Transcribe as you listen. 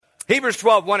Hebrews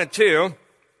 12, 1 and 2.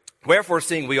 Wherefore,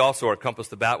 seeing we also are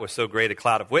compassed about with so great a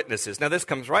cloud of witnesses. Now, this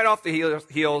comes right off the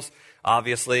heels,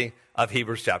 obviously, of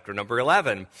Hebrews chapter number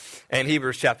 11. And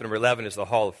Hebrews chapter number 11 is the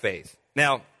hall of faith.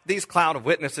 Now, these cloud of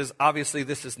witnesses, obviously,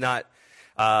 this is not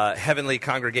heavenly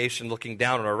congregation looking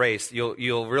down on a race.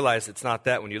 You'll realize it's not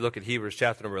that when you look at Hebrews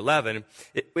chapter number 11.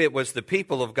 It was the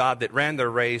people of God that ran their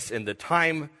race in the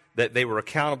time that they were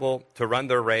accountable to run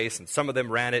their race, and some of them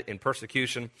ran it in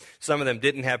persecution. Some of them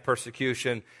didn't have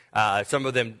persecution. Some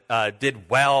of them did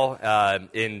well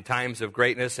in times of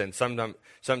greatness, and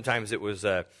sometimes it was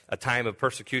a time of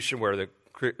persecution where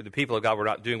the people of God were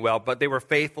not doing well, but they were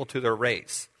faithful to their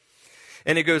race.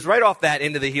 And it goes right off that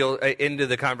into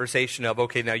the conversation of,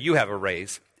 okay, now you have a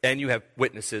race, and you have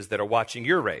witnesses that are watching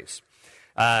your race.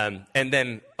 And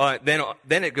then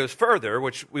it goes further,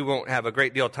 which we won't have a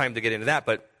great deal of time to get into that,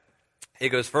 but it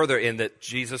goes further in that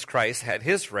Jesus Christ had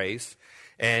his race,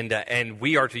 and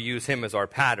we are to use him as our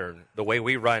pattern. The way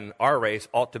we run our race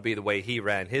ought to be the way he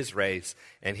ran his race,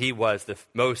 and he was the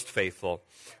most faithful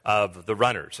of the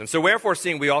runners. And so wherefore,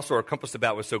 seeing we also are compassed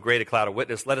about with so great a cloud of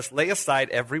witness, let us lay aside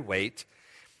every weight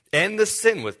and the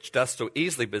sin which doth so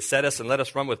easily beset us, and let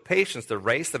us run with patience the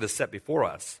race that is set before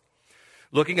us,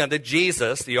 looking unto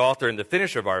Jesus, the author and the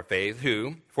finisher of our faith,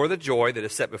 who, for the joy that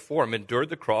is set before him, endured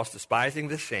the cross, despising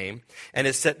the shame, and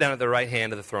is set down at the right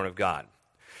hand of the throne of God.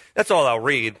 That's all I'll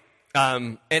read.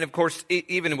 And of course,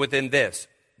 even within this,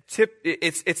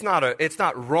 it's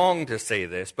not wrong to say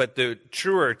this, but the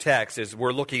truer text is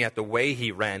we're looking at the way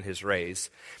he ran his race,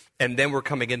 and then we're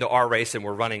coming into our race and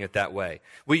we're running it that way.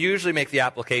 We usually make the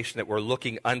application that we're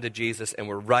looking unto Jesus and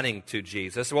we're running to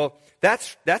Jesus. Well,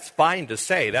 that's fine to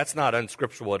say. That's not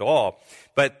unscriptural at all.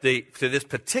 But to this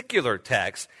particular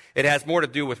text, it has more to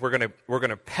do with we're going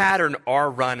to pattern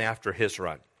our run after his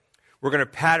run. We're going to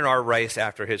pattern our race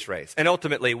after his race. And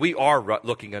ultimately, we are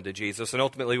looking unto Jesus, and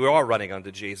ultimately we are running unto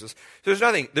Jesus. So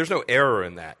there's no error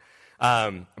in that.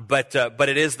 But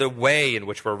it is the way in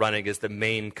which we're running is the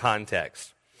main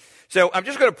context. So I'm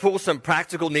just going to pull some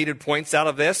practical needed points out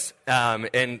of this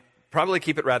and probably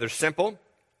keep it rather simple.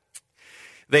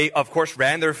 They, of course,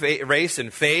 ran their race in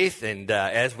faith, and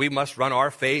as we must run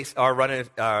our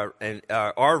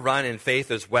run in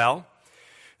faith as well.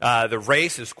 The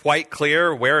race is quite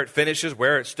clear, where it finishes,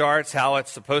 where it starts, how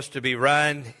it's supposed to be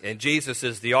run, and Jesus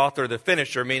is the author, the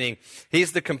finisher, meaning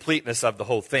he's the completeness of the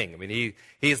whole thing. I mean,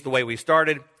 he's the way we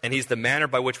started, and he's the manner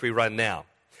by which we run now.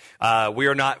 We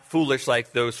are not foolish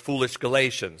like those foolish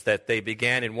Galatians, that they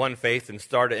began in one faith and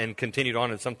started and continued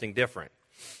on in something different.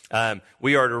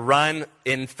 We are to run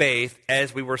in faith.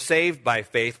 As we were saved by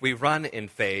faith, we run in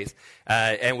faith,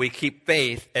 and we keep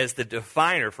faith as the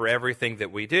definer for everything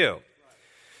that we do.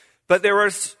 But there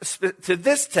was, to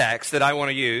this text that I want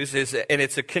to use, and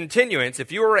it's a continuance.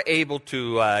 If you were able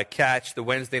to catch the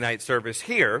Wednesday night service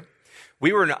here,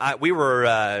 we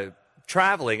were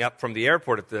traveling up from the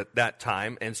airport at that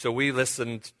time, and so we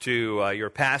listened to your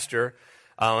pastor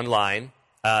online,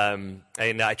 and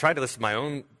I tried to listen to my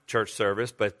own church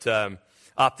service, but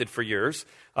opted for yours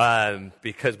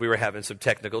because we were having some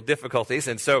technical difficulties.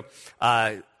 And so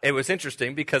it was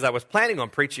interesting because I was planning on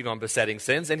preaching on besetting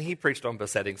sins, and he preached on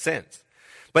besetting sins.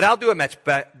 But I'll do a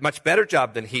much better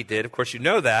job than he did. Of course, you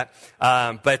know that.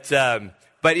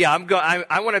 But yeah,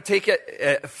 I want to take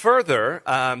it further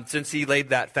since he laid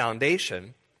that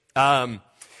foundation. By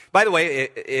the way,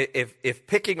 if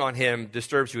picking on him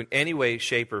disturbs you in any way,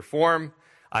 shape, or form,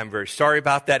 I'm very sorry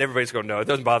about that. Everybody's going, no, it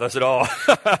doesn't bother us at all.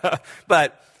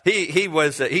 But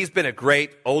he's been a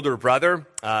great older brother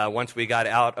once we got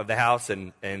out of the house,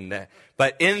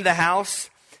 but in the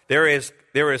house there is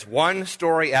one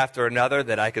story after another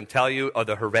that I can tell you of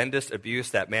the horrendous abuse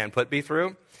that man put me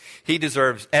through. He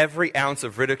deserves every ounce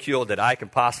of ridicule that I can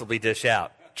possibly dish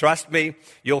out. Trust me,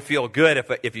 you'll feel good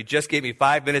if you just gave me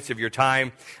 5 minutes of your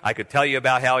time. I could tell you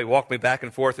about how he walked me back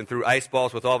and forth and threw ice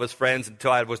balls with all of his friends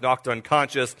until I was knocked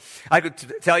unconscious. I could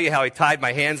tell you how he tied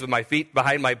my hands with my feet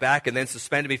behind my back and then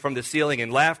suspended me from the ceiling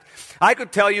and left. I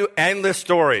could tell you endless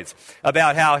stories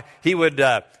about how he would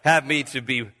have me to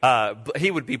be,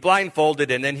 he would be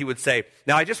blindfolded, and then he would say,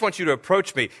 now I just want you to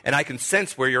approach me and I can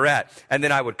sense where you're at. And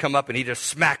then I would come up and he'd just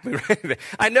smack me right there.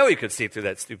 I know he could see through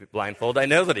that stupid blindfold. I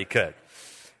know that he could.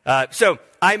 So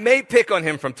I may pick on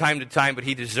him from time to time, but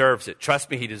he deserves it. Trust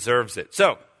me, he deserves it.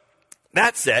 So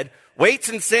that said, weights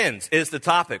and sins is the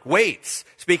topic. Weights,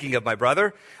 speaking of my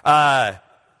brother,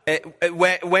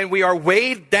 when we are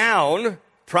weighed down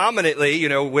prominently,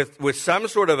 with some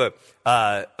sort of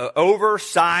a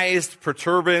oversized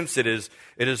perturbance, it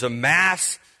is a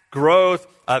mass growth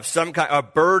of some kind, a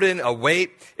burden, a weight.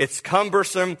 It's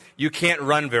cumbersome. You can't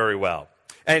run very well.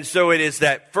 And so it is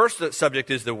that first subject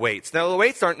is the weights. Now, the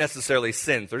weights aren't necessarily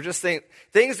sins. They're just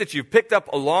things that you've picked up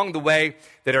along the way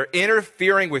that are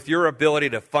interfering with your ability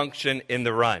to function in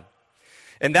the run.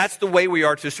 And that's the way we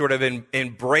are to sort of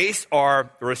embrace our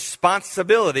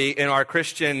responsibility in our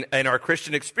Christian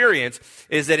experience,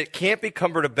 is that it can't be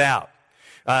cumbered about.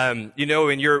 When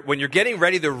you're getting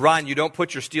ready to run, you don't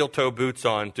put your steel toe boots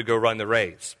on to go run the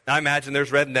race. I imagine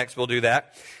there's rednecks will do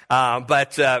that,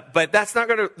 but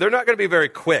they're not going to be very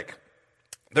quick.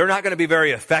 They're not going to be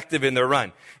very effective in their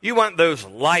run. You want those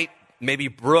light, maybe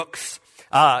Brooks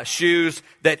shoes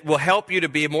that will help you to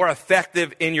be more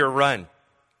effective in your run.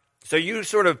 So you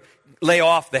sort of lay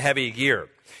off the heavy gear.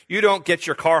 You don't get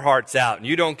your Carhartts out, and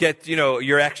you don't get,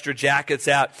 your extra jackets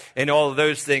out and all of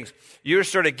those things. You're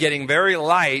sort of getting very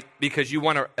light because you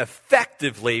want to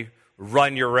effectively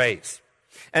run your race.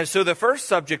 And so the first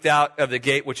subject out of the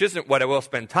gate, which isn't what I will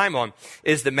spend time on,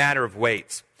 is the matter of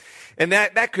weights. And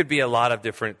that could be a lot of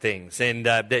different things. And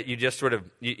that you just sort of,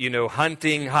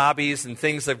 hunting hobbies and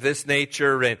things of this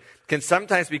nature, and can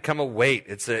sometimes become a weight.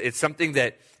 It's something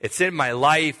that it's in my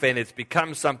life, and it's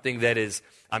become something that is,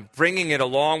 I'm bringing it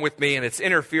along with me, and it's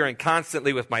interfering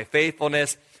constantly with my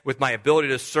faithfulness, with my ability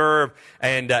to serve.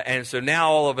 And so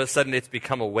now all of a sudden it's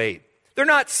become a weight. They're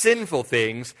not sinful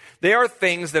things. They are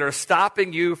things that are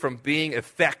stopping you from being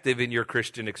effective in your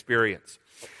Christian experience.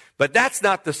 But that's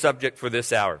not the subject for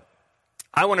this hour.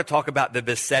 I want to talk about the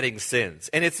besetting sins.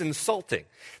 And it's insulting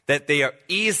that they are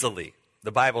easily,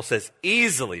 the Bible says,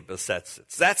 easily besets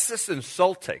us. That's just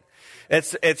insulting.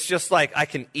 It's just like, I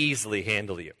can easily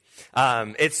handle you.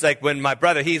 It's like when my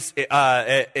brother, he's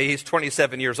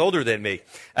 27 years older than me.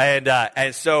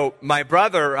 And so my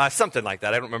brother, something like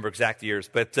that. I don't remember exact years,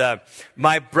 but,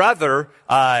 my brother,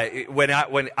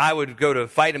 when I would go to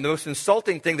fight him, the most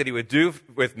insulting thing that he would do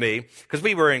with me, because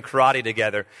we were in karate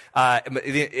together,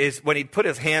 is when he'd put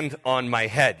his hand on my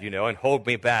head, and hold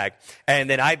me back. And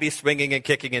then I'd be swinging and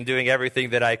kicking and doing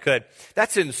everything that I could.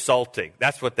 That's insulting.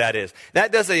 That's what that is.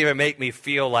 That doesn't even make me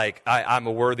feel like I'm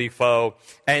a worthy foe.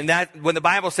 And that, when the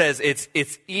Bible says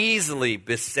it's easily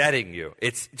besetting you,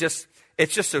 it's just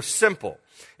so simple.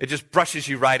 It just brushes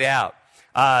you right out.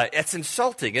 It's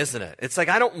insulting, isn't it? It's like,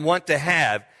 I don't want to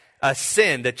have a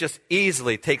sin that just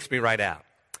easily takes me right out.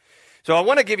 So I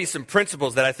want to give you some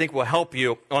principles that I think will help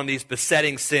you on these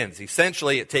besetting sins.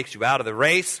 Essentially, it takes you out of the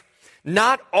race.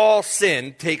 Not all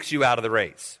sin takes you out of the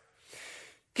race.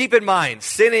 Keep in mind,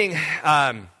 sinning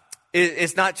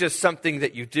is not just something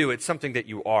that you do, it's something that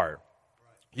you are.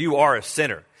 You are a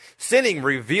sinner. Sinning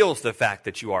reveals the fact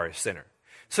that you are a sinner.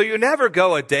 So you never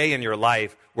go a day in your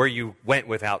life where you went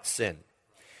without sin.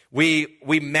 We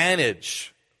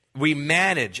manage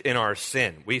in our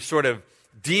sin. We sort of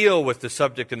deal with the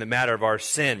subject and the matter of our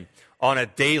sin on a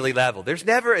daily level. There's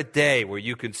never a day where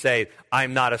you can say,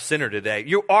 I'm not a sinner today.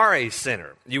 You are a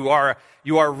sinner. You are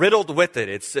riddled with it.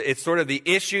 It's sort of the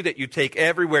issue that you take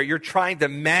everywhere. You're trying to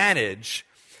manage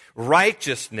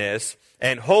righteousness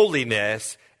and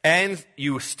holiness, and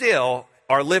you still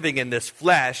are living in this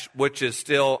flesh, which is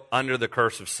still under the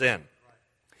curse of sin.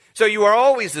 So you are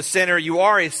always a sinner, you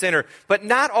are a sinner, but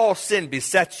not all sin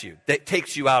besets you, that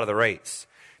takes you out of the race.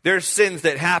 There's sins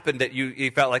that happen that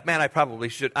you felt like, man, I probably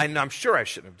should, I'm sure I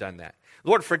shouldn't have done that.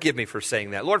 Lord, forgive me for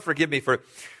saying that. Lord, forgive me for,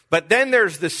 but then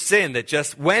there's the sin that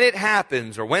just, when it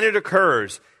happens or when it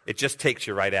occurs, it just takes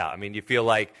you right out. I mean, you feel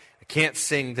like, I can't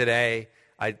sing today.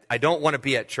 I don't want to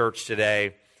be at church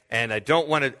today, and I don't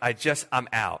want to, I'm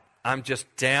out. I'm just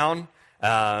down,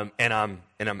 and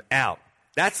I'm out.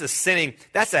 That's a sinning,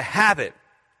 that's a habit.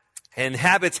 And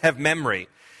habits have memory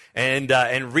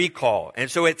and recall.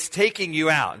 And so it's taking you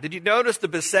out. Did you notice the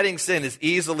besetting sin is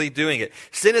easily doing it?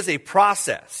 Sin is a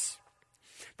process.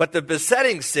 But the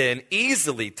besetting sin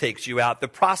easily takes you out. The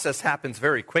process happens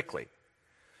very quickly.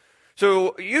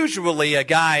 So usually a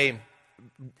guy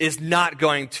is not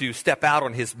going to step out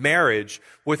on his marriage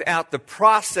without the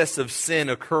process of sin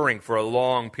occurring for a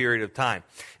long period of time.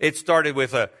 It started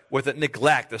with a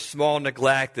neglect, a small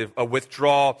neglect, a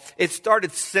withdrawal. It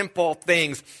started simple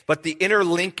things, but the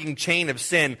interlinking chain of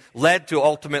sin led to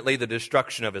ultimately the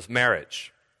destruction of his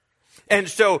marriage. And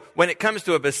so when it comes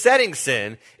to a besetting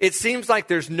sin, it seems like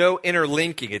there's no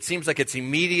interlinking. It seems like it's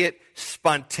immediate,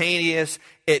 spontaneous.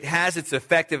 It has its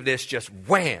effectiveness just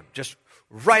wham, just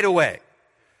right away.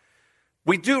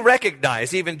 We do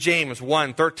recognize, even James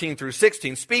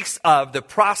 1:13-16 speaks of the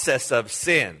process of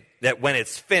sin, that when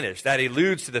it's finished, that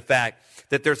alludes to the fact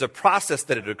that there's a process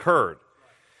that had occurred.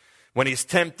 When he's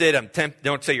tempted,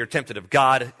 don't say you're tempted of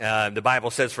God. The Bible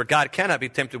says, for God cannot be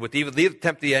tempted with evil, neither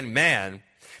tempt the end man.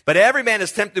 But every man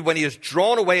is tempted when he is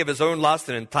drawn away of his own lust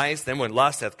and enticed. Then when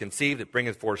lust hath conceived, it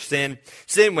bringeth forth sin.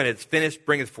 Sin, when it's finished,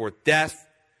 bringeth forth death.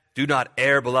 Do not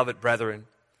err, beloved brethren.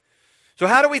 So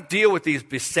how do we deal with these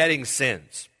besetting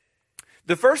sins?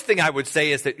 The first thing I would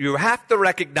say is that you have to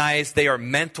recognize they are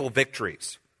mental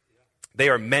victories. They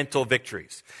are mental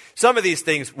victories. Some of these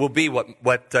things will be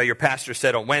what your pastor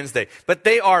said on Wednesday, but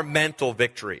they are mental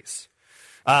victories.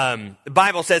 The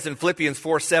Bible says in Philippians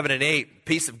 4:7-8,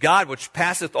 peace of God, which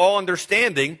passeth all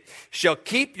understanding, shall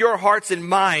keep your hearts and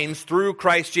minds through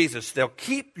Christ Jesus. They'll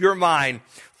keep your mind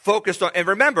focused on, and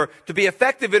remember, to be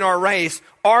effective in our race,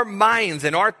 our minds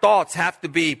and our thoughts have to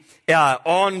be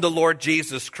on the Lord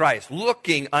Jesus Christ,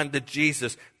 looking unto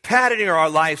Jesus, patterning our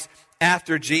lives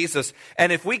after Jesus.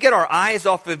 And if we get our eyes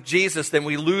off of Jesus, then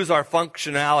we lose our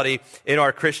functionality in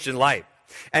our Christian life.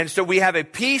 And so we have a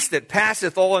peace that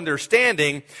passeth all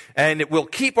understanding, and it will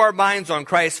keep our minds on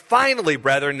Christ. Finally,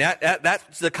 brethren,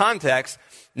 that's the context.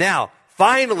 Now,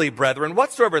 finally, brethren,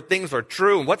 whatsoever things are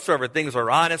true, and whatsoever things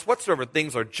are honest, whatsoever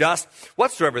things are just,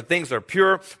 whatsoever things are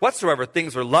pure, whatsoever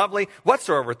things are lovely,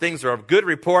 whatsoever things are of good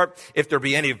report, if there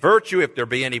be any virtue, if there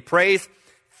be any praise,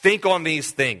 think on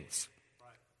these things.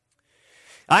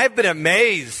 I've been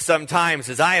amazed sometimes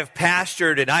as I have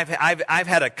pastored, and I've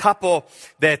had a couple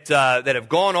that have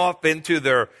gone off into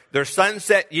their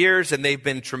sunset years, and they've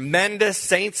been tremendous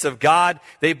saints of God.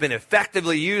 They've been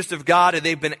effectively used of God, and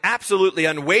they've been absolutely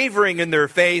unwavering in their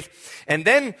faith. And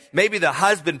then maybe the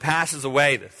husband passes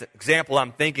away. The example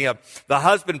I'm thinking of, the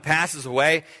husband passes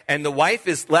away, and the wife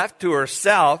is left to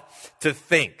herself to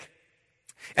think.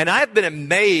 And I've been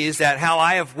amazed at how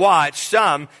I have watched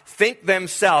some think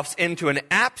themselves into an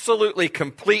absolutely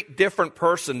complete different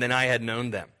person than I had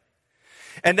known them.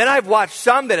 And then I've watched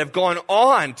some that have gone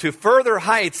on to further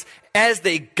heights as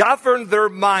they governed their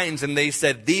minds, and they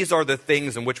said, these are the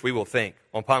things in which we will think,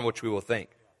 upon which we will think.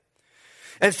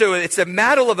 And so it's a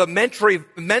matter of a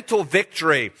mental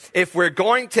victory if we're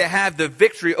going to have the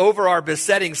victory over our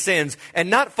besetting sins and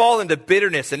not fall into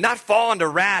bitterness and not fall into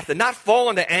wrath and not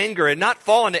fall into anger and not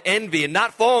fall into envy and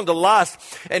not fall into lust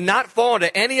and not fall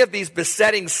into any of these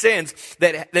besetting sins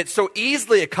that so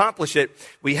easily accomplish it.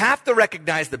 We have to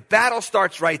recognize the battle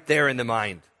starts right there in the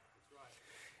mind.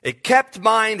 A kept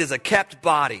mind is a kept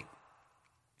body.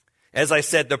 As I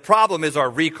said, the problem is our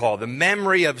recall, the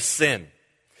memory of sin.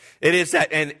 It is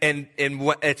that, and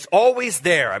it's always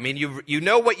there. I mean, you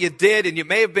know what you did, and it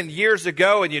may have been years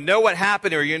ago, and you know what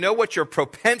happened, or you know what your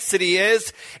propensity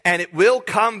is, and it will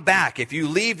come back if you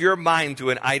leave your mind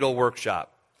to an idle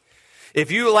workshop.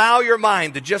 If you allow your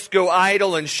mind to just go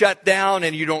idle and shut down,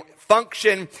 and you don't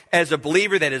function as a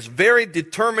believer that is very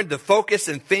determined to focus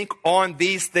and think on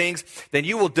these things, then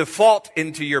you will default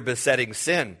into your besetting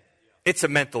sin. It's a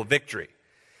mental victory.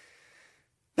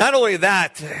 Not only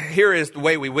that, here is the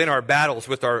way we win our battles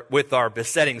with our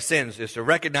besetting sins, is to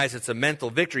recognize it's a mental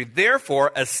victory.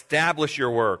 Therefore, establish your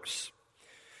works.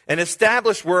 An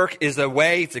established work is a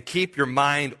way to keep your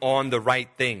mind on the right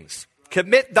things.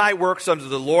 Commit thy works unto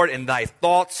the Lord, and thy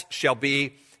thoughts shall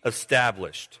be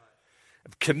established.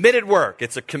 Committed work.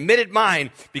 It's a committed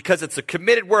mind because it's a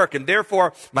committed work, and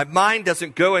therefore my mind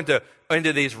doesn't go into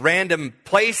these random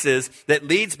places that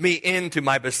leads me into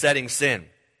my besetting sin.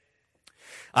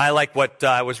 I like what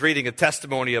I was reading a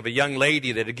testimony of a young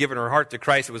lady that had given her heart to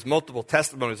Christ. It was multiple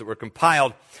testimonies that were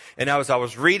compiled. And as I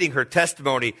was reading her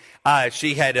testimony,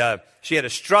 she had a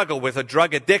struggle with a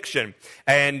drug addiction.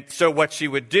 And so what she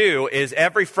would do is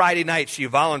every Friday night she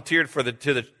volunteered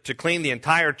to clean the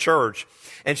entire church.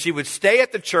 And she would stay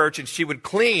at the church and she would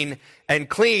clean and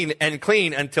clean and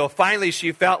clean until finally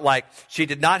she felt like she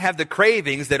did not have the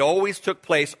cravings that always took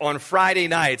place on Friday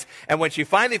nights. And when she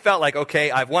finally felt like, okay,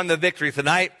 I've won the victory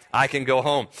tonight, I can go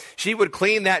home, she would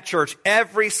clean that church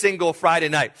every single Friday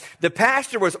night. The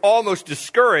pastor was almost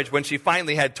discouraged when she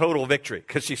finally had total victory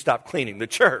because she stopped cleaning the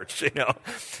church, you know.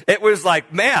 It was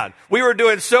like, man, we were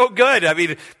doing so good. I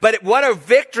mean, but what a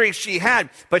victory she had.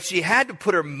 But she had to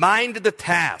put her mind to the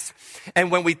task.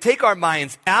 And when we take our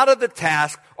minds out of the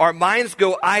task, our minds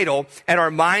go idle, and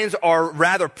our minds are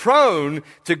rather prone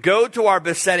to go to our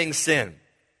besetting sin.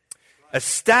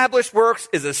 Established works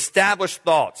is established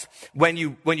thoughts. When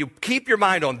you keep your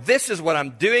mind on, this is what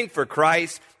I'm doing for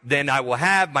Christ, then I will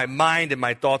have my mind and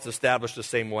my thoughts established the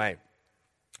same way.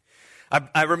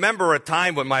 I remember a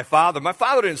time when my father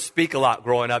didn't speak a lot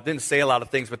growing up, didn't say a lot of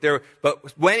things,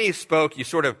 but when he spoke,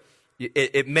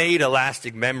 it made a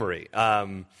lasting memory.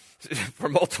 For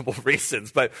multiple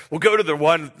reasons, but we'll go to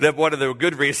one of the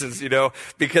good reasons, you know,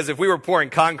 because if we were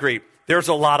pouring concrete, there's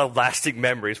a lot of lasting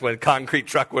memories when concrete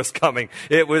truck was coming.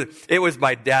 It was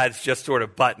my dad's just sort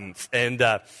of buttons. And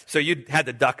so you had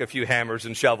to duck a few hammers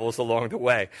and shovels along the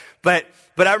way. But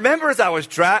I remember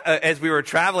as we were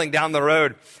traveling down the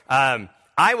road,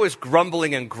 I was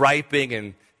grumbling and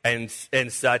griping and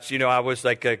such. I was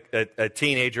like a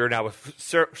teenager, and I was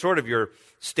sort of your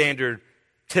standard,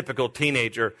 typical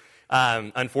teenager,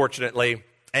 unfortunately.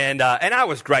 And I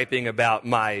was griping about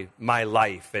my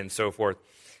life and so forth.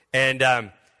 And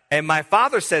my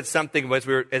father said something as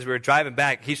we were driving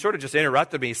back. He sort of just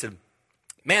interrupted me. He said,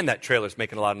 "Man, that trailer's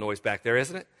making a lot of noise back there,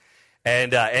 isn't it?"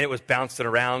 And it was bouncing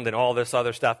around and all this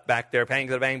other stuff back there, bang,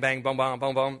 bang, bang, boom, boom,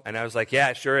 boom, boom. And I was like, "Yeah,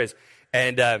 it sure is."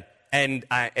 And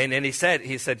then he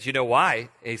said, "You know why?"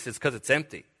 He says, "Because it's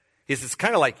empty." He says, "It's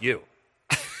kind of like you."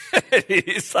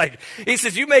 He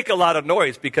says, "You make a lot of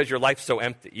noise because your life's so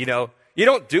empty. You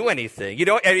don't do anything.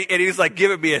 And he's like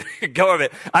giving me a go of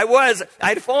it.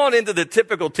 I'd fallen into the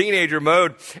typical teenager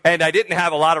mode, and I didn't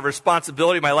have a lot of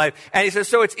responsibility in my life. And he says,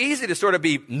 so it's easy to sort of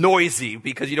be noisy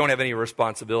because you don't have any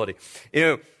responsibility.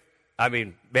 May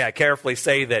I carefully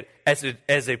say that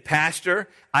as a pastor,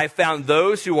 I found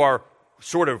those who are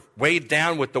sort of weighed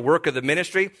down with the work of the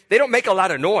ministry, they don't make a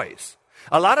lot of noise.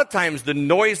 A lot of times the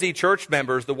noisy church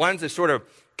members, the ones that sort of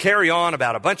carry on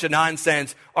about a bunch of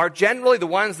nonsense, are generally the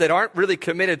ones that aren't really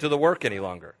committed to the work any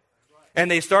longer.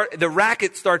 And the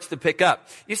racket starts to pick up.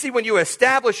 You see, when you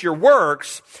establish your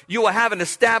works, you will have an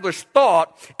established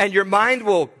thought, and your mind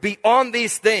will be on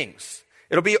these things.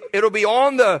 It'll be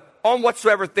on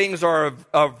whatsoever things are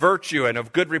of virtue and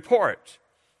of good report.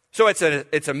 So it's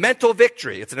a mental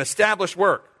victory. It's an established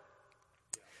work.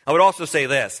 I would also say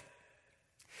this,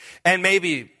 and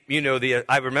maybe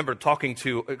I remember talking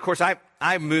to. Of course,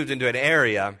 I moved into an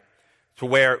area to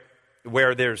where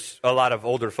there's a lot of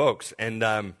older folks,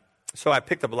 and so I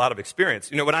picked up a lot of experience.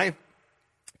 When I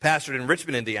pastored in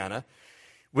Richmond, Indiana,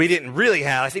 we didn't really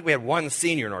have. I think we had one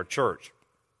senior in our church,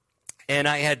 and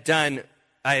I had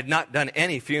not done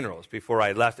any funerals before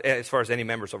I left, as far as any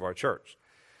members of our church.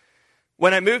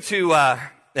 When I moved to,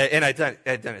 and I'd done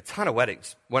a ton of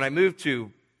weddings. When I moved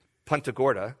to Punta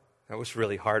Gorda, that was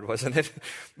really hard, wasn't it?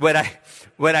 When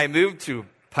I moved to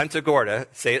Punta Gorda,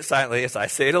 say it silently as I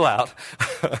say it aloud.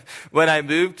 When I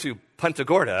moved to Punta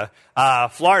Gorda,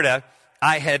 Florida,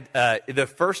 I had the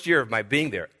first year of my being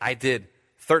there, I did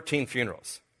 13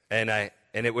 funerals, and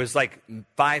it was like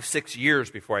 5-6 years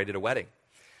before I did a wedding.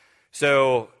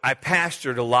 So I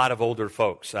pastored a lot of older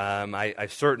folks. I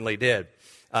certainly did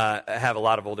have a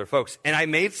lot of older folks, and I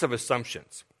made some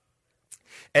assumptions.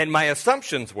 And my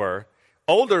assumptions were,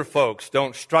 older folks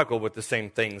don't struggle with the same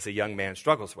things a young man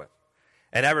struggles with.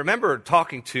 And I remember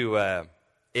talking to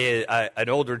an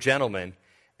older gentleman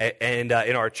in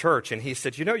our church, and he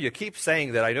said, you keep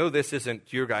saying that I know this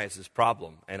isn't your guys'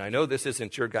 problem, and I know this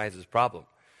isn't your guys' problem.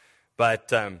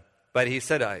 But he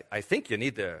said, I think you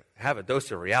need to have a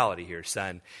dose of reality here,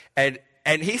 son. And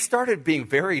he started being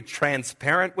very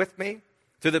transparent with me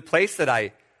to the place that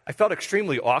I felt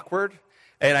extremely awkward.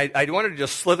 And I wanted to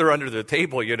just slither under the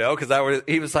table, because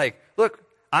he was like, look,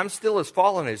 I'm still as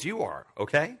fallen as you are,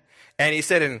 okay? And he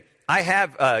said, and I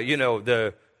have,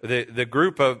 the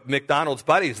group of McDonald's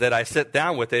buddies that I sit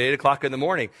down with at 8 o'clock in the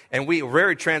morning, and we are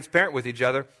very transparent with each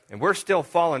other, and we're still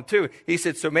fallen too. He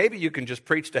said, so maybe you can just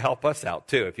preach to help us out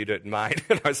too, if you didn't mind.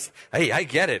 And I was, hey, I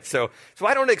get it. So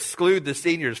I don't exclude the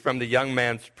seniors from the young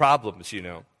man's problems,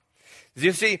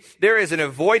 You see, there is an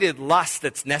avoided lust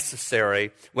that's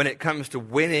necessary when it comes to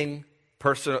winning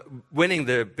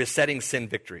the besetting sin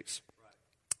victories.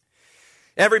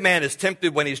 Every man is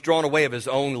tempted when he's drawn away of his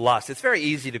own lust. It's very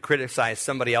easy to criticize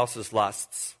somebody else's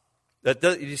lusts.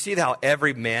 You see how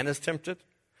every man is tempted?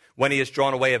 When he is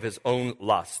drawn away of his own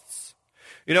lusts.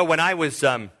 When I was,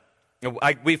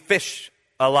 we fish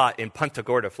a lot in Punta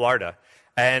Gorda, Florida.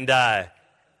 And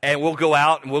we'll go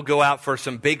out for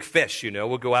some big fish,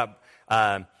 We'll go out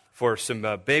for some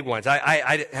big ones.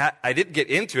 I didn't get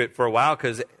into it for a while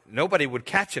because nobody would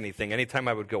catch anything anytime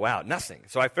I would go out. Nothing.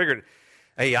 So I figured,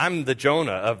 hey, I'm the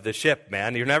Jonah of the ship,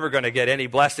 man. You're never going to get any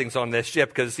blessings on this ship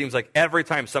because it seems like every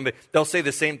time they'll say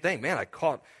the same thing. Man, I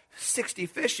caught 60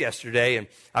 fish yesterday, and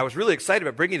I was really excited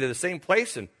about bringing you to the same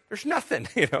place, and there's nothing,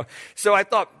 So I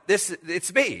thought,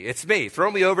 it's me.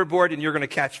 Throw me overboard, and you're going to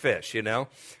catch fish,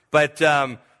 But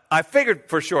I figured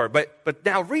for sure. But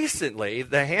now recently,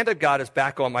 the hand of God is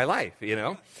back on my life,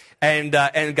 And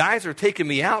guys are taking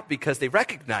me out because they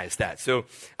recognize that. So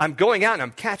I'm going out and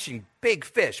I'm catching big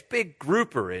fish, big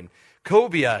grouper and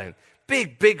cobia and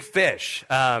big fish,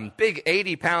 big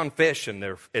 80-pound fish, and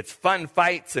it's fun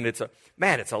fights, and it's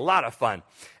a lot of fun.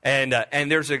 And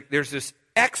there's this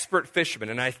expert fisherman,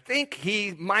 and I think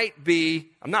he might be,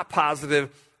 I'm not positive,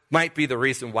 might be the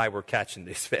reason why we're catching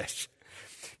these fish.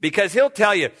 Because he'll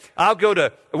tell you,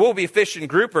 we'll be fishing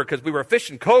grouper because we were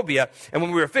fishing cobia. And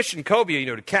when we were fishing cobia,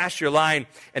 to cast your line,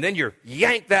 and then you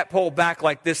yank that pole back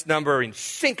like this number and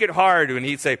sink it hard. And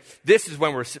he'd say, this is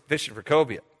when we're fishing for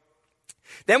cobia.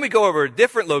 Then we go over a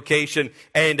different location,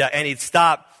 and he'd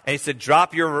stop, and he said,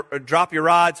 drop your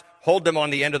rods, hold them on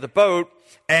the end of the boat,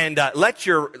 and let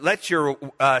your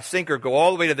sinker go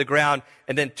all the way to the ground,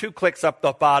 and then 2 clicks up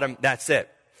the bottom, that's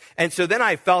it. And so then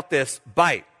I felt this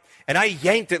bite. And I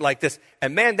yanked it like this,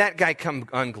 and man, that guy come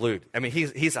unglued. I mean,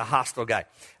 he's a hostile guy.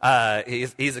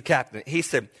 He's a captain. He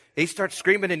starts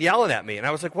screaming and yelling at me, and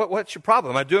I was like, what's your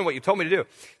problem? I'm doing what you told me to do.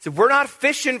 He said, we're not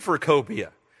fishing for cobia.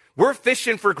 We're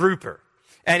fishing for grouper.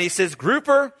 And he says,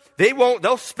 grouper,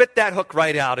 they'll spit that hook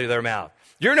right out of their mouth.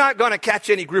 You're not going to catch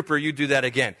any grouper, you do that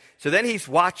again. So then he's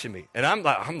watching me, and I'm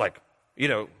like,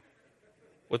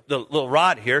 with the little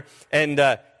rod here,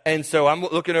 and so I'm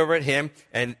looking over at him,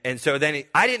 and so then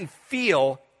I didn't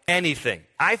feel anything.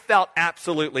 I felt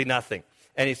absolutely nothing.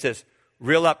 And he says,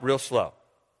 reel up real slow.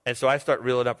 And so I start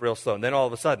reeling up real slow. And then all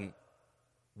of a sudden,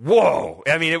 whoa.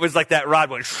 I mean, it was like that rod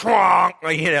went, shrunk,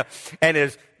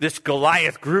 and this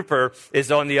Goliath grouper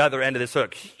is on the other end of this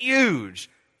hook. Huge,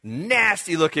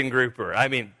 nasty-looking grouper. I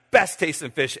mean, best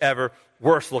tasting fish ever.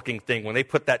 Worst looking thing. When they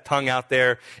put that tongue out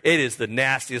there, it is the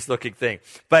nastiest looking thing.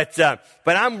 But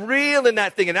I'm reeling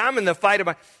that thing, and I'm in the fight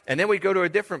and then we go to a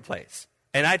different place.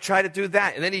 And I try to do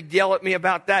that, and then he'd yell at me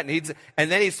about that, and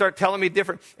then he'd start telling me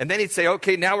different, and then he'd say,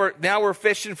 okay, now we're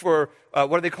fishing for, what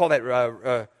do they call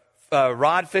that,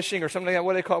 rod fishing or something like that?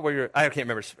 What do they call it? I can't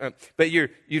remember. But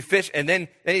you fish, and then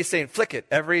he's saying, flick it.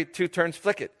 Every 2 turns,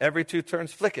 flick it. Every 2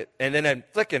 turns, flick it. And then I'm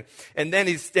flicking. And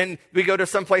then we go to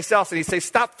someplace else, and he says,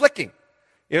 stop flicking.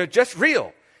 Just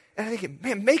reel. And I think,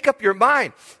 man, make up your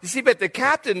mind. You see, but the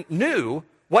captain knew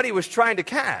what he was trying to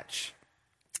catch.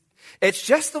 It's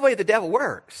just the way the devil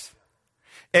works.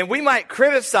 And we might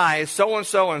criticize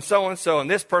so-and-so and so-and-so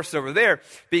and this person over there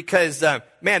because,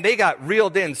 man, they got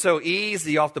reeled in so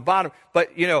easy off the bottom.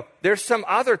 But, there's some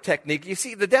other technique. You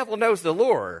see, the devil knows the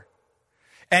lure.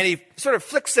 And he sort of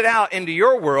flicks it out into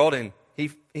your world, and he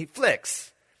flicks.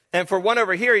 And for one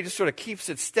over here, he just sort of keeps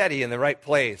it steady in the right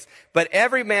place. But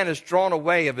every man is drawn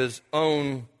away of his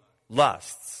own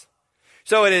lusts.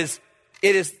 So it is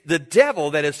the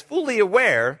devil that is fully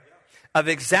aware of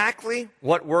exactly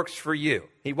what works for you.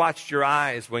 He watched your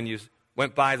eyes when you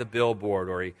went by the billboard,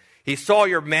 or he saw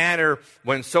your manner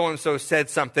when so-and-so said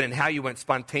something and how you went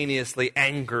spontaneously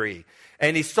angry.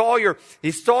 And he saw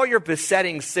your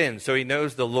besetting sins, so he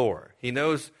knows the lore. He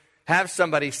knows. Have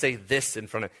somebody say this in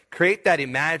front of him. Create that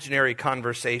imaginary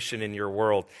conversation in your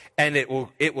world, and it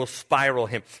will spiral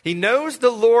him. He knows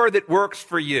the lore that works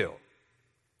for you.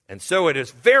 And so it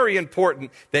is very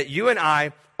important that you and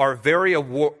I are very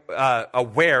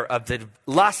aware of the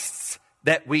lusts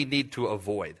that we need to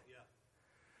avoid.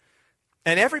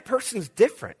 And every person's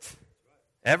different.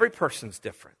 Every person's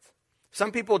different.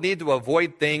 Some people need to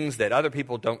avoid things that other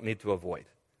people don't need to avoid.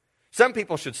 Some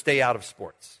people should stay out of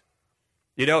sports.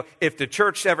 If the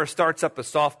church ever starts up a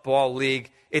softball league,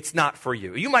 it's not for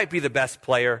you. You might be the best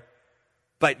player,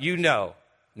 but no,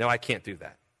 I can't do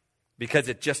that because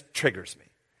it just triggers me.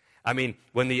 I mean,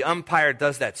 when the umpire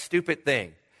does that stupid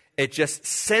thing, it just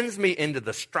sends me into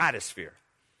the stratosphere.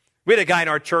 We had a guy in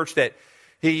our church that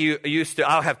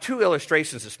I'll have 2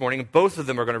 illustrations this morning, and both of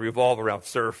them are going to revolve around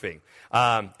surfing.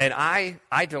 And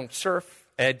I don't surf,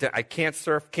 and I can't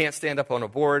surf, can't stand up on a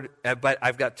board, but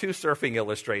I've got 2 surfing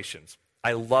illustrations.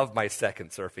 I love my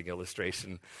second surfing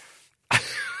illustration.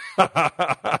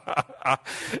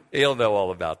 He'll know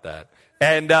all about that.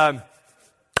 And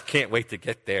can't wait to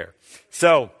get there.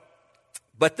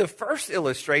 But the first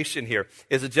illustration here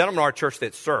is a gentleman in our church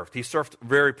that surfed. He surfed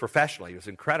very professionally. He was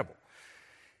incredible.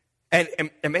 And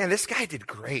man, this guy did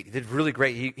great. He did really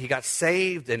great. He got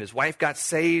saved, and his wife got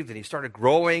saved, and he started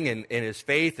growing in his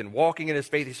faith and walking in his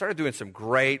faith. He started doing some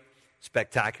great,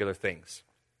 spectacular things.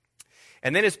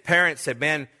 And then his parents said,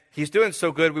 man, he's doing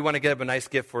so good. We want to get him a nice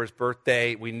gift for his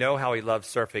birthday. We know how he loves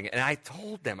surfing. And I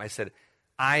told them, I said,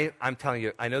 I'm telling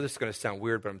you, I know this is going to sound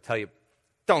weird, but I'm telling you,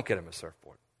 don't get him a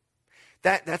surfboard.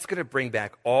 That's going to bring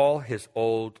back all his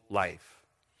old life.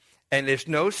 And there's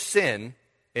no sin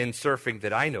in surfing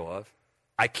that I know of.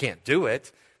 I can't do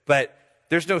it, but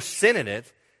there's no sin in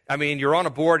it. I mean, you're on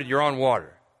a board and you're on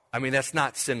water. I mean, that's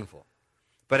not sinful.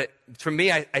 But for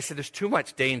me, I said there's too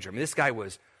much danger. I mean, this guy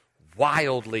was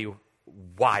wildly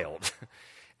wild.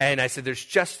 And I said, it's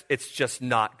just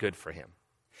not good for him.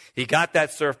 He got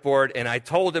that surfboard, and I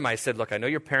told him, I said, look, I know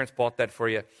your parents bought that for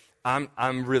you.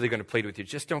 I'm really going to plead with you.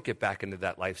 Just don't get back into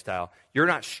that lifestyle. You're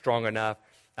not strong enough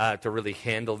to really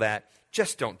handle that.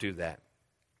 Just don't do that.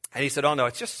 And he said, oh, no,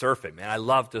 it's just surfing, man. I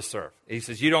love to surf. He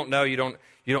says, you don't know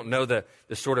the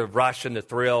sort of rush and the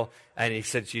thrill. And he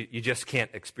said, you just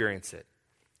can't experience it.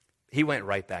 He went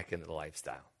right back into the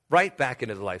lifestyle. Right back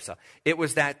into the lifestyle. It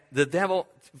was that the devil,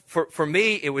 for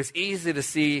me, it was easy to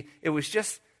see. It was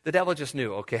just, the devil just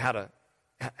knew, okay,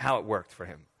 how it worked for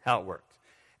him, how it worked.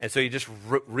 And so he just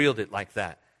reeled it like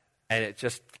that. And it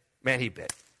just, man, he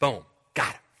bit. Boom,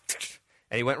 got him.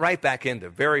 And he went right back into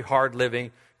very hard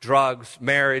living, drugs,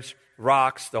 marriage,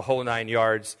 rocks, the whole 9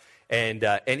 yards. And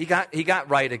he got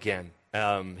right again.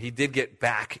 He did get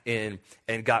back in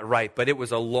and got right. But it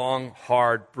was a long,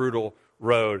 hard, brutal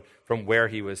road from where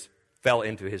he fell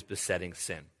into his besetting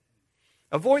sin.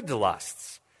 Avoid the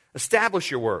lusts.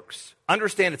 Establish your works.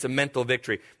 Understand it's a mental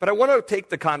victory. But I want to take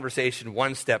the conversation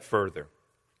one step further.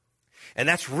 And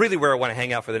that's really where I want to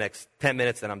hang out for the next 10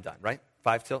 minutes, then I'm done, right?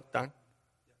 5 till done?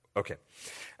 Okay.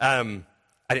 I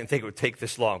didn't think it would take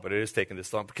this long, but it is taking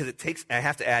this long because I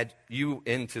have to add you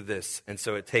into this, and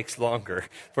so it takes longer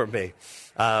for me.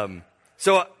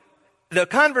 So the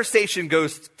conversation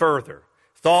goes further.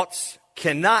 Thoughts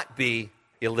cannot be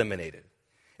eliminated.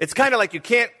 It's kind of like you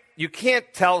can't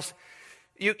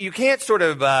sort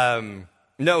of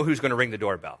know who's going to ring the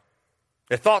doorbell.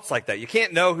 There are thoughts like that. You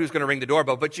can't know who's going to ring the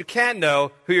doorbell, but you can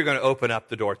know who you're going to open up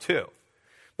the door to.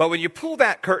 But when you pull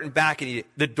that curtain back and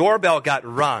the doorbell got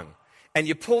rung, and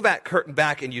you pull that curtain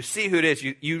back and you see who it is,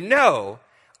 you know,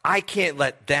 I can't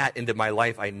let that into my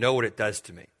life. I know what it does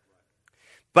to me.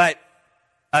 But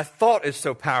a thought is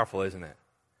so powerful, isn't it?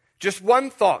 Just one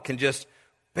thought can just,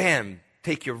 bam,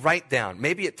 take you right down.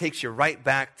 Maybe it takes you right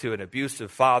back to an abusive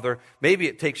father. Maybe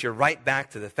it takes you right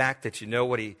back to the fact that you know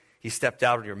what he stepped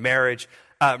out of your marriage.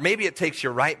 Maybe it takes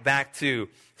you right back to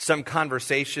some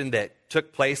conversation that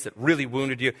took place that really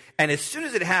wounded you. And as soon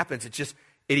as it happens, it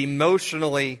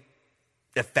emotionally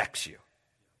affects you.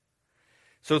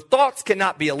 So thoughts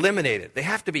cannot be eliminated. They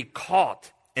have to be caught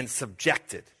and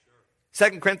subjected.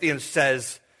 2 Corinthians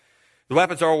says, the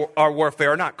weapons of our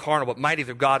warfare are not carnal, but mighty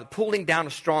through God, pulling down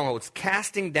strongholds,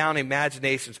 casting down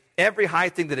imaginations, every high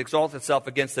thing that exalts itself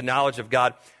against the knowledge of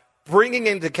God, bringing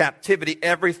into captivity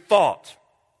every thought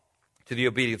to the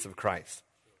obedience of Christ.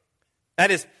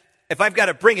 That is, if I've got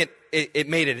to bring it, it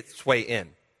made it its way in.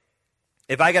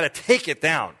 If I got to take it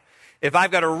down, if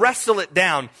I've got to wrestle it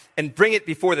down and bring it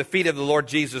before the feet of the Lord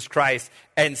Jesus Christ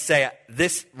and say,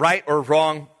 this right or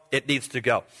wrong, it needs to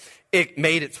go. It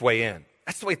made its way in.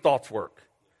 That's the way thoughts work.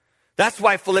 That's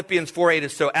why Philippians 4:8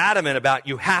 is so adamant about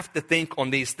you have to think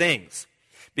on these things.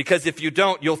 Because if you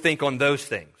don't, you'll think on those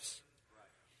things.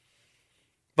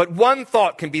 But one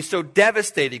thought can be so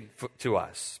devastating to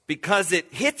us because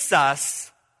it hits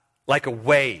us like a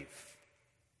wave.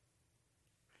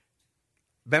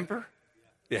 Remember?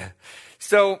 Yeah.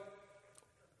 So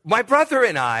my brother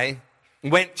and I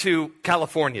went to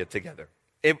California together.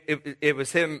 It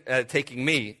was him taking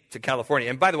me to California.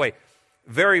 And by the way,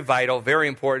 very vital, very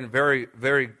important, very,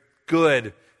 very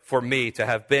good for me to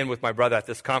have been with my brother at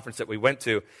this conference that we went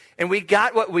to. And we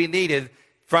got what we needed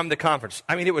from the conference.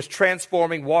 I mean, it was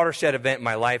transforming, watershed event in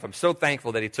my life. I'm so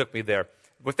thankful that he took me there.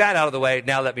 With that out of the way,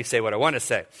 now let me say what I want to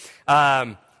say.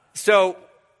 So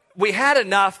we had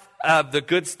enough of the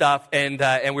good stuff, and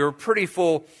we were pretty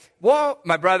full. Well,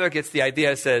 my brother gets the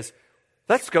idea, says,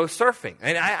 let's go surfing.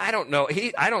 And I don't know,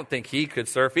 I don't think he could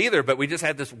surf either, but we just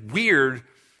had this weird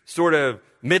sort of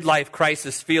midlife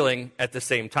crisis feeling at the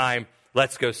same time.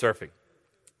 Let's go surfing.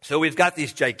 So we've got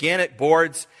these gigantic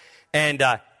boards, and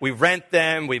we rent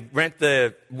them. We rent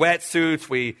the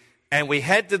wetsuits. And we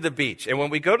head to the beach. And when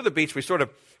we go to the beach,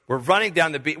 we're running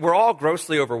down the beach. We're all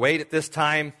grossly overweight at this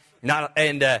time.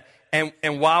 And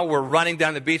while we're running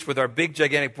down the beach with our big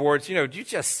gigantic boards,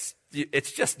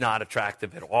 it's just not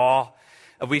attractive at all.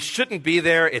 We shouldn't be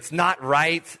there. It's not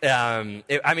right.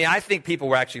 I think people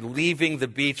were actually leaving the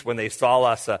beach when they saw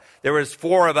us. There was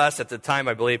 4 of us at the time,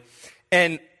 I believe.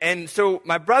 And so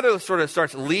my brother sort of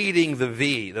starts leading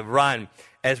the run,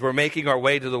 as we're making our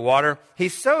way to the water.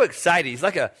 He's so excited. He's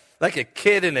like a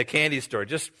kid in a candy store,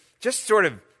 just sort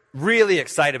of really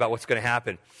excited about what's going to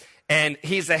happen. And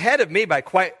he's ahead of me by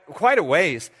quite a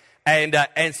ways. And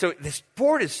so this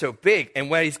board is so big. And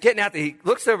when he's getting out there, he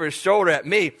looks over his shoulder at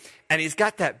me, and he's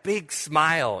got that big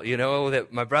smile, that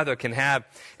my brother can have.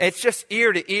 And it's just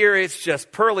ear to ear. It's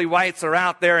just pearly whites are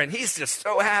out there. And he's just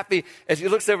so happy as he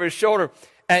looks over his shoulder.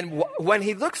 And when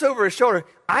he looks over his shoulder,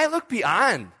 I look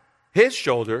beyond his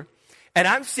shoulder, and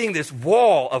I'm seeing this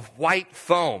wall of white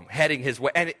foam heading his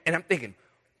way. And I'm thinking,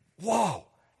 whoa,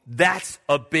 that's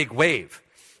a big wave.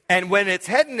 And when it's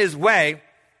heading his way,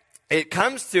 it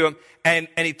comes to him, and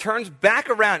he turns back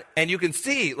around, and you can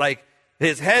see, like,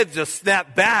 his head just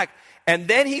snapped back, and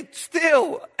then he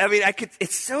still,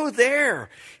 it's so there.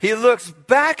 He looks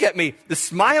back at me, the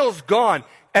smile's gone,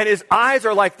 and his eyes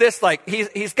are like this, like,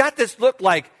 he's got this look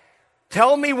like,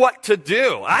 tell me what to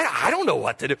do. I don't know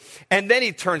what to do. And then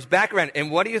he turns back around, and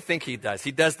what do you think he does?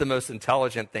 He does the most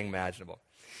intelligent thing imaginable.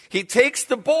 He takes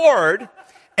the board,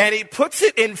 and he puts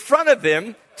it in front of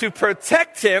him to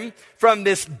protect him from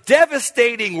this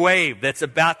devastating wave that's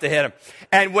about to hit him.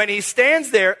 And when he stands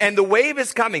there and the wave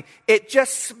is coming, it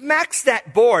just smacks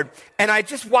that board, and I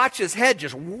just watch his head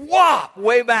just whop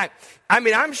way back.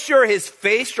 I'm sure his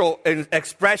facial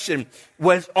expression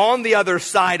was on the other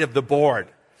side of the board.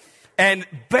 And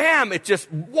bam, it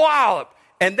just walloped,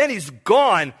 and then he's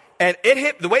gone. And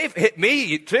the wave hit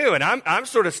me too, and I'm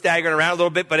sort of staggering around a little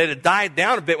bit, but it had died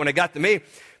down a bit when it got to me.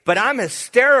 But I'm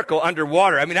hysterical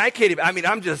underwater.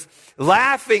 I'm just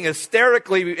laughing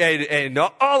hysterically and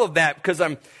all of that because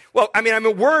I'm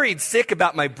worried sick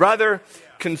about my brother,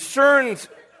 concerned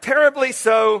terribly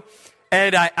so.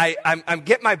 And I'm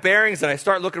get my bearings and I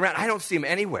start looking around. I don't see him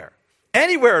anywhere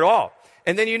at all.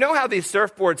 And then you know how these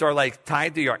surfboards are like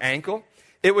tied to your ankle?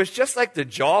 It was just like the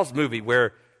Jaws movie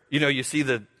where, you see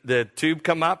the tube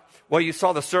come up. Well, you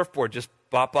saw the surfboard just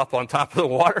bop up on top of the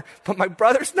water, but my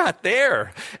brother's not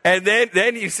there. And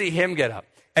then you see him get up,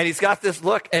 and he's got this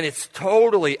look, and it's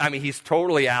totally, he's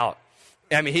totally out.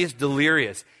 He's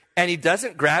delirious. And he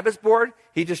doesn't grab his board,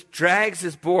 he just drags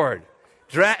his board.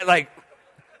 Some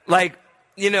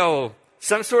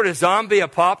sort of zombie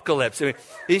apocalypse.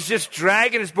 He's just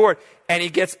dragging his board, and he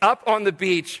gets up on the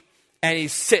beach, and he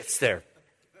sits there.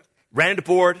 Rented a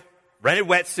board, rented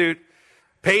wetsuit,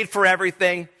 paid for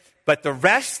everything. But the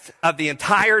rest of the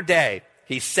entire day,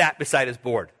 he sat beside his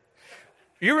board.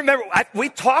 You remember, we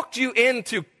talked you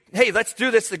into, hey, let's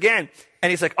do this again. And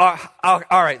he's like, all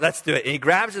right, let's do it. And he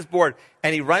grabs his board,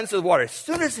 and he runs to the water. As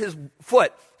soon as his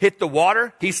foot hit the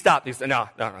water, he stopped. He said, no,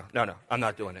 I'm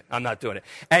not doing it.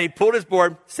 And he pulled his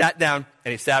board, sat down,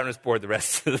 and he sat on his board the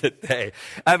rest of the day.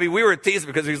 We were teasing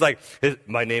because he was like,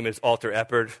 my name is Alter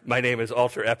Eppard. My name is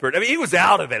Alter Eppard. He was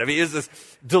out of it. He was this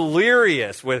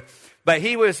delirious but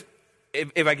he was,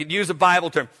 if I could use a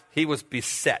Bible term, he was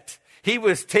beset. He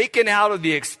was taken out of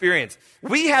the experience.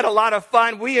 We had a lot of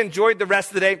fun. We enjoyed the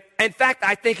rest of the day. In fact,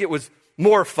 I think it was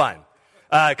more fun.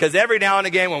 Because every now and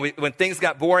again, when things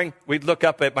got boring, we'd look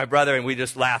up at my brother and we'd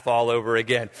just laugh all over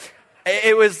again.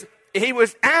 He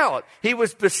was out. He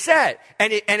was beset.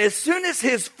 And as soon as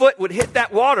his foot would hit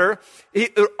that water,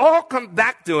 it would all come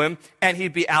back to him, and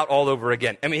he'd be out all over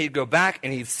again. He'd go back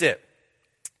and he'd sit.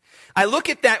 I look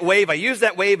at that wave, I use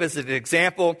that wave as an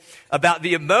example about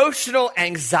the emotional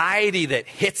anxiety that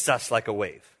hits us like a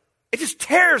wave. It just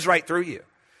tears right through you.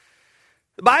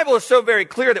 The Bible is so very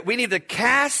clear that we need to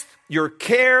cast your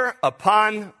care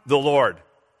upon the Lord,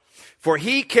 for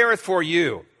he careth for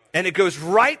you. And it goes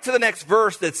right to the next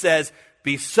verse that says,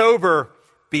 be sober,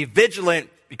 be vigilant,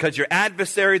 because your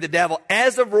adversary, the devil,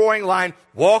 as a roaring lion,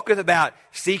 walketh about,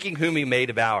 seeking whom he may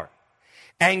devour.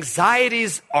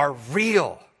 Anxieties are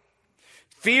real.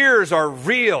 Fears are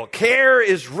real. Care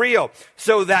is real.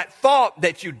 So that thought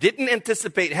that you didn't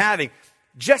anticipate having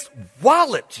just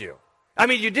walloped you.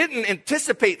 You didn't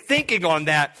anticipate thinking on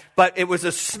that, but it was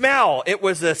a smell. It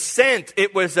was a scent.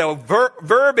 It was a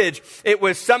verbiage. It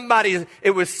was somebody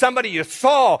you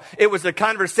saw. It was a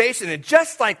conversation. And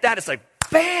just like that, it's like,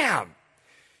 bam!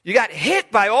 You got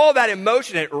hit by all that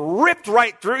emotion. It ripped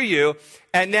right through you.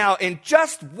 And now in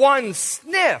just one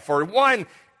sniff or one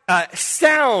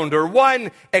sound or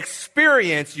one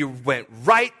experience, you went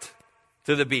right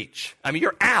to the beach.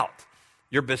 You're out.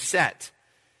 You're beset.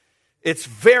 It's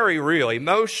very real.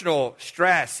 Emotional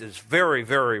stress is very,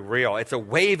 very real. It's a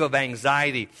wave of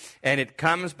anxiety, and it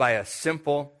comes by a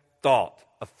simple thought,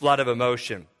 a flood of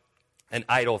emotion, an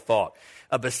idle thought.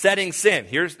 A besetting sin.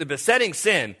 Here's the besetting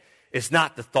sin is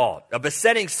not the thought. A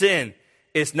besetting sin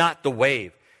is not the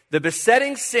wave. The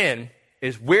besetting sin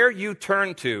is where you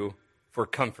turn to for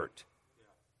comfort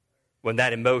when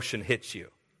that emotion hits you.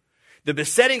 The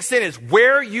besetting sin is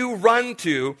where you run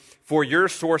to for your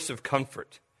source of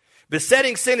comfort.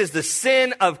 Besetting sin is the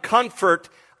sin of comfort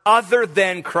other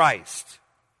than Christ.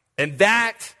 And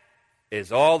that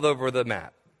is all over the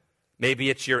map. Maybe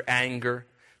it's your anger.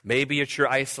 Maybe it's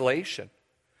your isolation.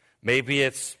 Maybe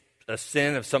it's a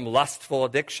sin of some lustful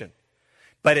addiction.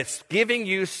 But it's giving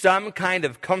you some kind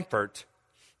of comfort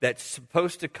that's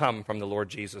supposed to come from the Lord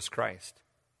Jesus Christ.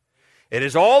 It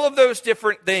is all of those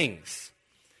different things.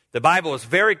 The Bible is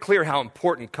very clear how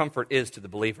important comfort is to the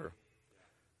believer.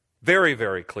 Very,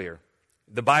 very clear.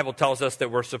 The Bible tells us that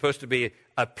we're supposed to be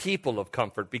a people of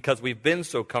comfort. Because we've been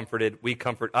so comforted, we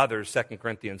comfort others, 2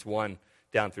 Corinthians 1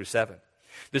 down through 7.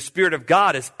 The Spirit of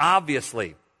God is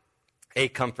obviously a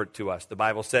comfort to us. The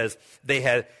Bible says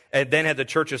then had the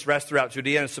churches rest throughout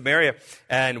Judea and Samaria,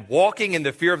 and walking in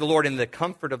the fear of the Lord in the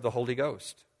comfort of the Holy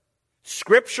Ghost.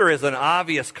 Scripture is an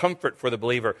obvious comfort for the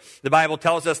believer. The Bible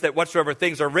tells us that whatsoever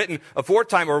things are written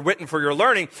aforetime or written for your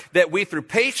learning, that we through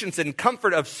patience and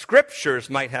comfort of Scriptures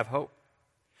might have hope.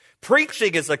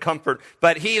 Preaching is a comfort,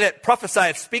 but he that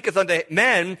prophesieth speaketh unto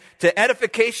men to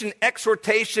edification,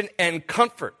 exhortation, and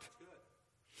comfort.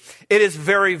 It is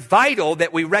very vital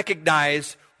that we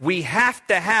recognize we have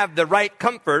to have the right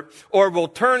comfort, or we'll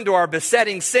turn to our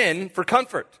besetting sin for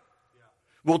comfort.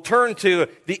 We'll turn to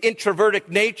the introverted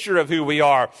nature of who we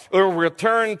are, or we'll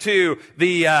turn to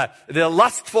the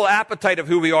lustful appetite of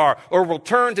who we are, or we'll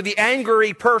turn to the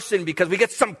angry person because we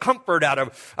get some comfort out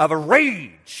of a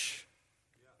rage.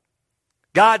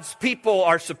 God's people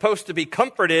are supposed to be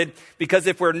comforted, because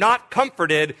if we're not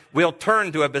comforted, we'll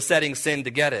turn to a besetting sin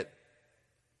to get it.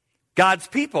 God's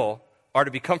people are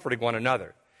to be comforting one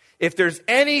another. If there's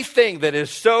anything that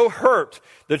has so hurt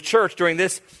the church during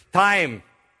this time,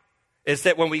 is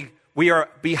that when we are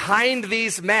behind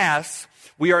these masks,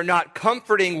 we are not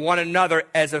comforting one another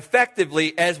as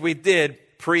effectively as we did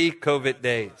pre-COVID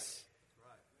days.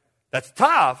 That's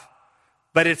tough,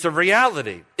 but it's a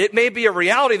reality. It may be a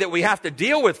reality that we have to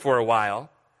deal with for a while,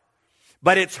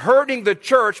 but it's hurting the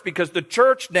church, because the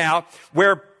church now,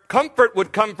 where comfort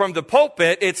would come from the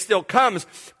pulpit, it still comes,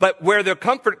 but where the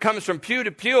comfort comes from pew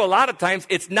to pew, a lot of times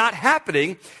it's not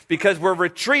happening, because we're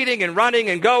retreating and running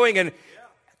and going, and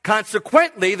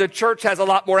consequently, the church has a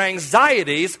lot more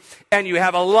anxieties, and you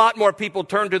have a lot more people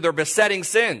turn to their besetting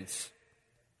sins.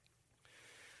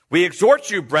 We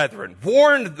exhort you, brethren,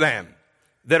 warn them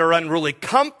that are unruly,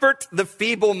 comfort the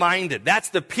feeble-minded. That's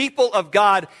the people of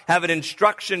God have an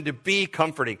instruction to be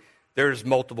comforting. There's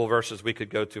multiple verses we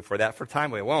could go to for that. For time,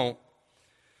 we won't.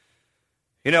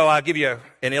 I'll give you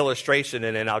an illustration,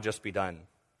 and then I'll just be done.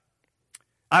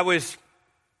 I was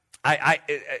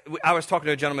talking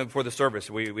to a gentleman before the service.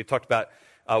 We talked about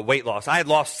weight loss. I had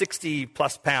lost 60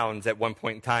 plus pounds at one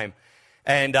point in time,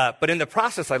 but in the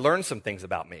process, I learned some things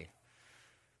about me.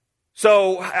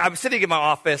 So I was sitting in my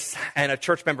office, and a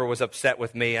church member was upset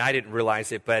with me. I didn't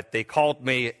realize it, but they called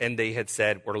me, and they had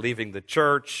said, "We're leaving the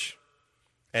church,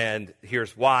 and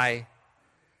here's why."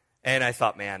 And I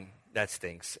thought, man, that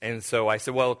stinks. And so I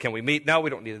said, "Well, can we meet?" "No, we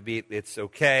don't need to meet. It's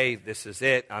okay. This is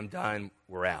it. I'm done.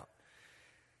 We're out."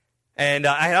 And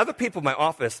I had other people in my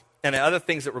office and other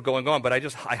things that were going on, but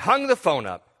I hung the phone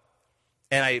up,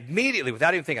 and I immediately,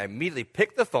 without even thinking, I immediately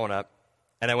picked the phone up,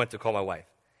 and I went to call my wife.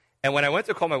 And when I went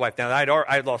to call my wife, now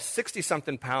I'd lost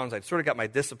 60-something pounds. I'd sort of got my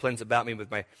disciplines about me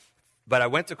but I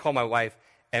went to call my wife,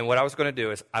 and what I was going to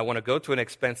do is I want to go to an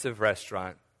expensive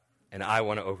restaurant, and I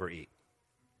want to overeat.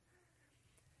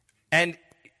 And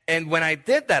when I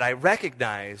did that, I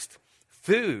recognized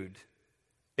food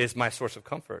is my source of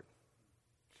comfort.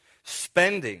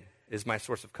 Spending is my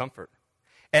source of comfort.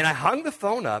 And I hung the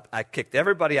phone up, I kicked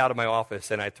everybody out of my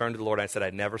office, and I turned to the Lord and I said, "I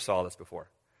never saw this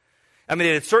before." I mean,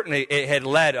 it had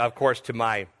led, of course, to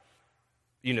my,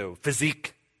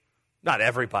 physique. Not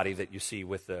everybody that you see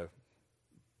with the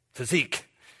physique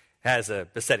has a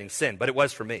besetting sin, but it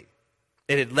was for me.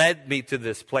 It had led me to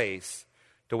this place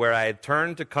to where I had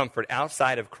turned to comfort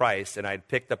outside of Christ, and I had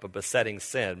picked up a besetting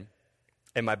sin,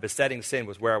 and my besetting sin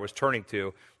was where I was turning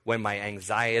to when my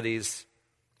anxieties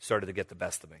started to get the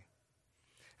best of me.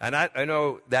 And I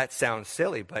know that sounds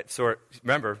silly, but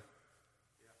remember,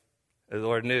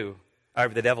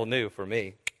 the devil knew for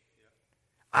me.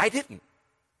 I didn't,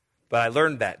 but I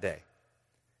learned that day.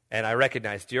 And I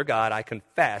recognized, dear God, I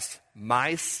confess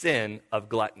my sin of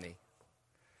gluttony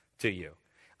to you.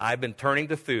 I've been turning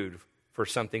to food for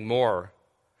something more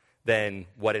than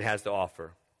what it has to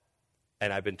offer.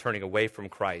 And I've been turning away from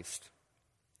Christ.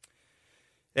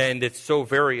 And it's so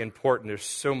very important. There's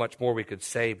so much more we could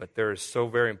say, but there is so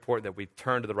very important that we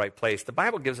turn to the right place. The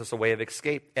Bible gives us a way of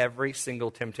escape every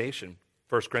single temptation.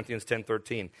 1 Corinthians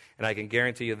 10:13. And I can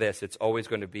guarantee you this, it's always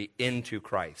going to be into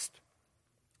Christ.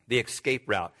 The escape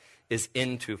route is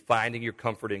into finding your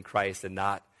comfort in Christ and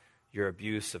not your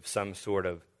abuse of some sort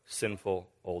of sinful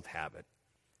old habit.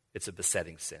 It's a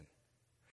besetting sin.